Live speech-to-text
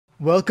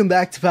Welcome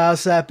back to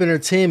PowerSap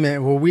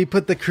Entertainment, where we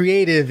put the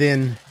creative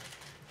in.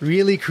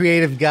 Really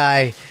creative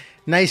guy.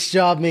 Nice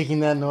job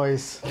making that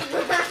noise.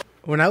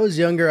 When I was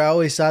younger, I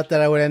always thought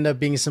that I would end up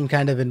being some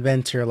kind of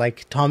inventor,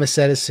 like Thomas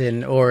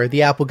Edison or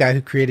the Apple guy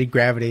who created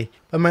gravity.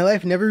 But my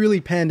life never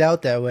really panned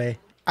out that way.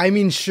 I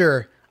mean,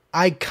 sure,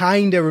 I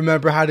kinda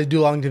remember how to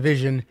do long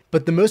division,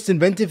 but the most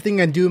inventive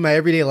thing I do in my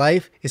everyday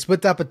life is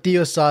put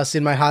tapatio sauce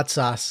in my hot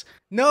sauce.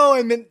 No,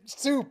 I meant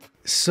soup!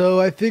 So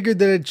I figured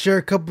that I'd share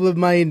a couple of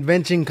my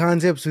invention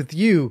concepts with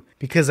you,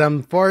 because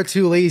I'm far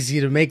too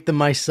lazy to make them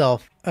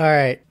myself.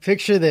 Alright,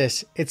 picture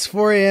this. It's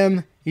 4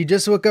 a.m., you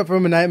just woke up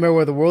from a nightmare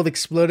where the world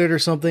exploded or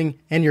something,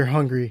 and you're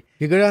hungry.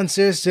 You go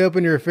downstairs to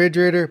open your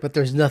refrigerator, but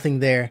there's nothing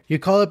there. You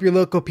call up your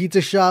local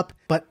pizza shop,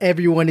 but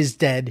everyone is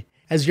dead.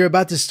 As you're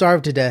about to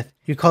starve to death,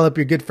 you call up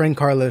your good friend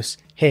Carlos.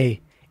 Hey,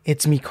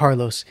 it's me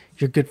Carlos,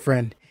 your good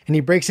friend. And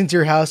he breaks into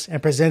your house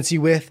and presents you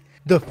with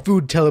the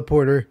food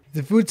teleporter.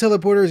 The food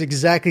teleporter is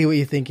exactly what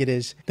you think it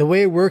is. The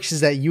way it works is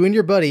that you and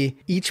your buddy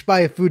each buy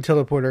a food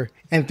teleporter,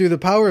 and through the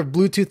power of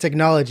Bluetooth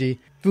technology,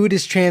 food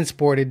is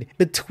transported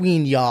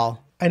between y'all.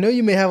 I know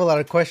you may have a lot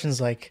of questions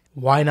like,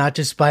 why not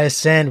just buy a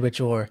sandwich,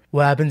 or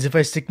what happens if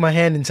I stick my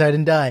hand inside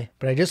and die?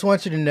 But I just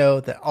want you to know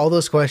that all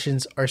those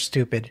questions are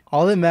stupid.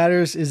 All that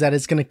matters is that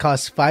it's going to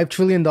cost $5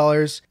 trillion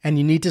and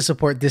you need to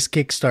support this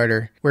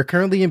Kickstarter. We're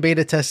currently in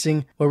beta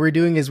testing. What we're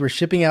doing is we're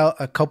shipping out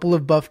a couple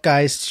of buff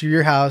guys to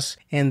your house,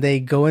 and they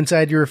go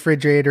inside your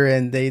refrigerator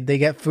and they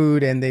get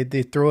food and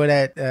they throw it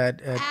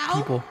at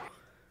people.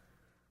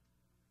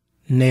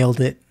 Nailed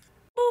it.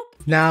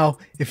 Now,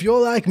 if you're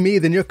like me,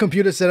 then your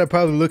computer setup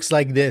probably looks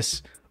like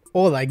this,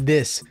 or like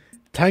this.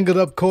 Tangled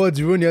up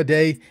cords ruin your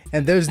day,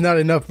 and there's not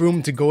enough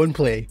room to go and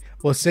play.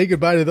 Well, say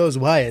goodbye to those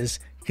wires,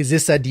 because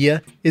this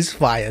idea is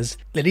fires.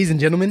 Ladies and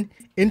gentlemen,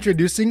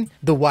 introducing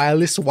the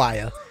wireless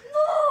wire.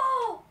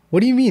 No!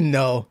 What do you mean,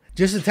 no?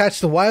 Just attach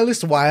the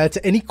wireless wire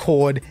to any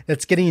cord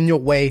that's getting in your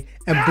way,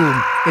 and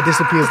boom, it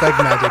disappears like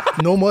magic.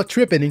 No more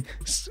tripping.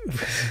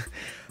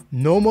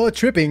 No more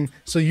tripping,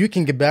 so you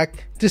can get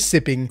back to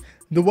sipping.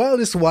 The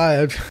wireless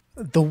wire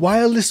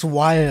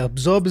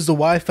absorbs the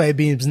Wi-Fi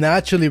beams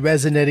naturally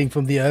resonating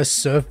from the Earth's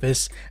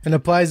surface and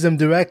applies them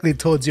directly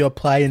towards your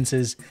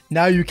appliances.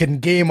 Now you can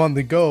game on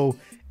the go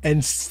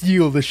and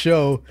steal the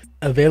show.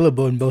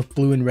 Available in both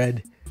blue and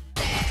red.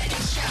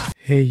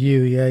 Hey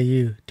you, yeah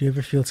you, do you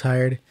ever feel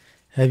tired?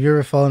 Have you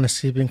ever fallen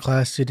asleep in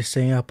class due to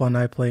staying up all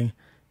night playing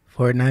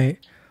Fortnite?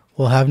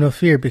 Well, have no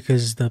fear,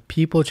 because the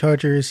People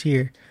Charger is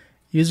here.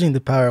 Using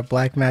the power of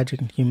black magic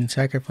and human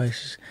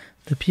sacrifices,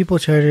 the People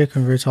Charger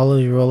converts all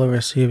of your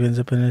rollover sleep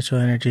into potential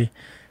energy.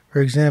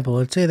 For example,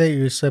 let's say that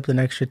you slept an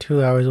extra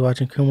 2 hours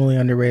watching criminally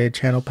underrated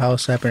channel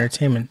PowerSap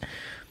Entertainment.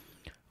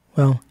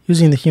 Well,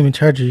 using the Human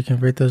Charger, you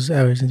convert those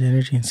hours into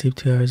energy and sleep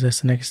 2 hours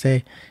less the next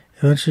day.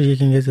 Eventually, you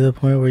can get to the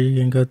point where you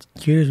can go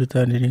years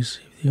without needing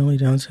sleep. The only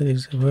downside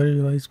is that part of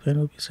your lifespan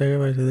will be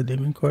sacrificed to the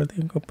demon core.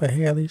 Then go, but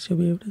hey, at least you'll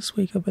be able to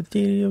wake up at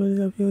the day.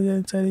 You'll feel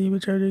inside the Human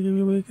Charger. Give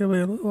you a wake up.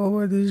 Oh,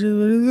 what is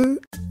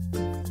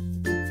it?